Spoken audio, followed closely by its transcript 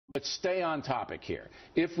Let's stay on topic here.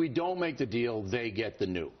 If we don't make the deal, they get the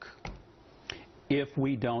nuke. If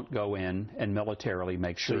we don't go in and militarily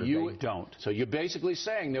make sure they don't. So you're basically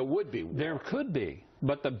saying there would be war. There could be.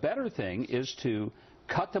 But the better thing is to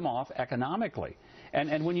cut them off economically.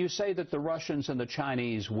 And when you say that the Russians and the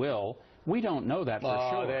Chinese will, we don't know that for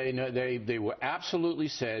sure. They were absolutely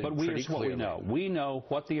said but pretty here's what clearly. we know. We know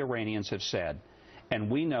what the Iranians have said. And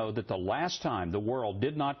we know that the last time the world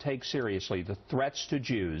did not take seriously the threats to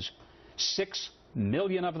Jews, 6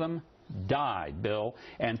 million of them died, Bill.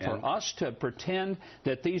 And for us to pretend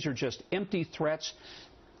that these are just empty threats,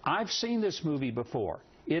 I've seen this movie before.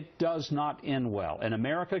 It does not end well. And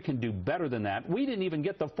America can do better than that. We didn't even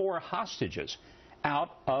get the 4 hostages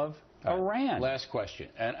out of Iran. Last question.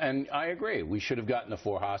 And I agree. We should have gotten the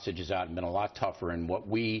 4 hostages out and been a lot tougher in what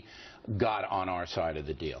we got on our side of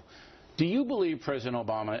the deal. Do you believe President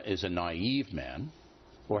Obama is a naive man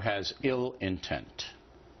or has ill intent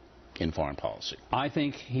in foreign policy? I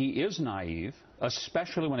think he is naive,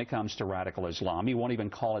 especially when it comes to radical Islam. He won't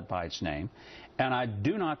even call it by its name. And I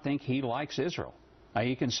do not think he likes Israel.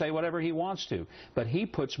 He can say whatever he wants to, but he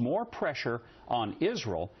puts more pressure on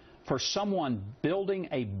Israel for someone building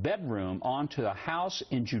a bedroom onto a house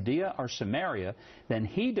in Judea or Samaria than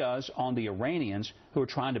he does on the Iranians who are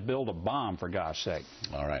trying to build a bomb, for God's sake.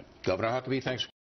 All right. Governor Huckabee, thanks.